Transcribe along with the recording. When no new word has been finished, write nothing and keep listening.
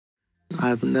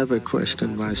I've never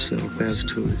questioned myself as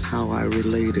to how I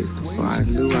related, for I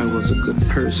knew I was a good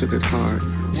person at heart,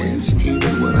 and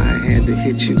even when I had to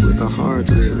hit you with a hard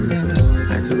lyric,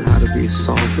 I knew how to be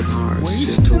soft and hard,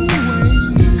 gentle,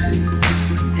 easy,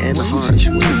 and harsh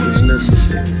when it was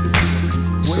necessary.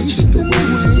 Such is the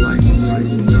ways of life.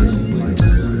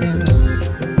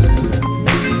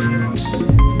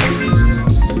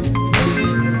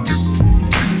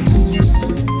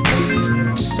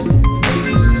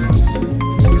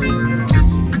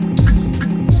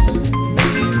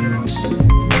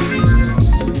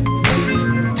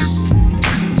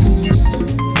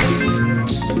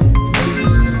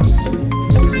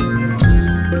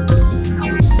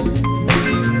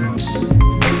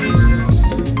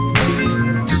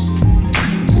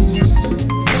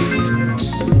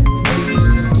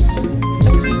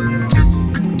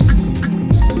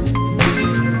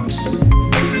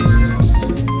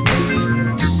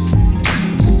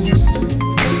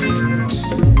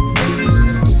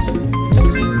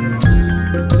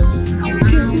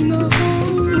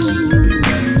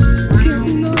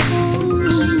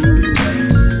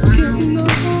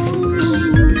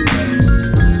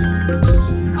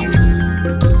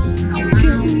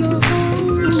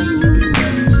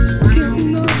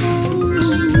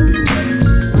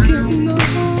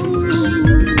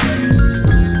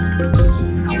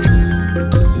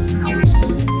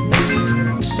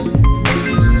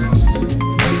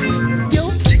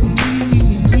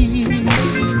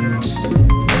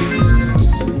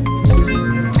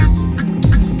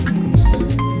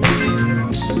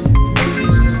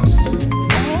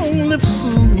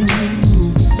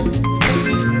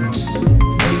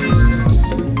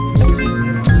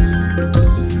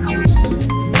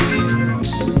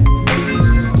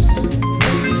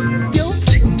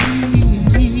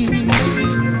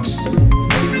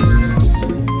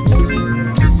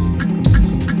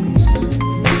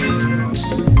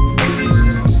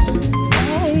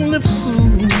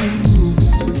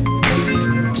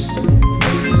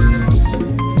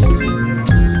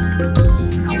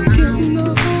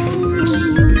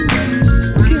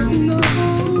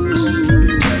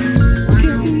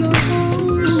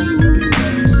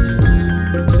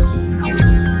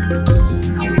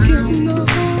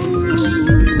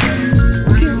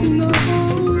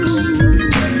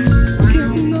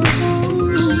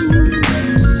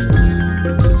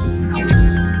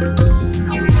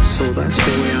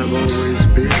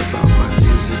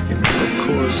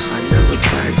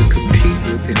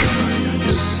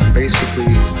 Basically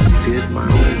did my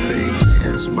own thing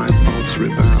as my thoughts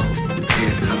revolve,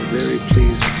 and I'm very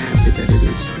pleased and happy that it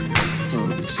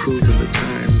is proven the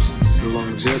times and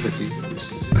longevity.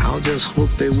 I'll just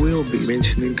hope they will be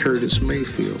mentioning Curtis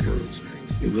Mayfield.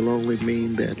 It will only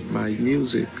mean that my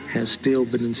music has still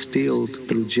been instilled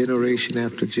through generation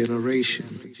after generation.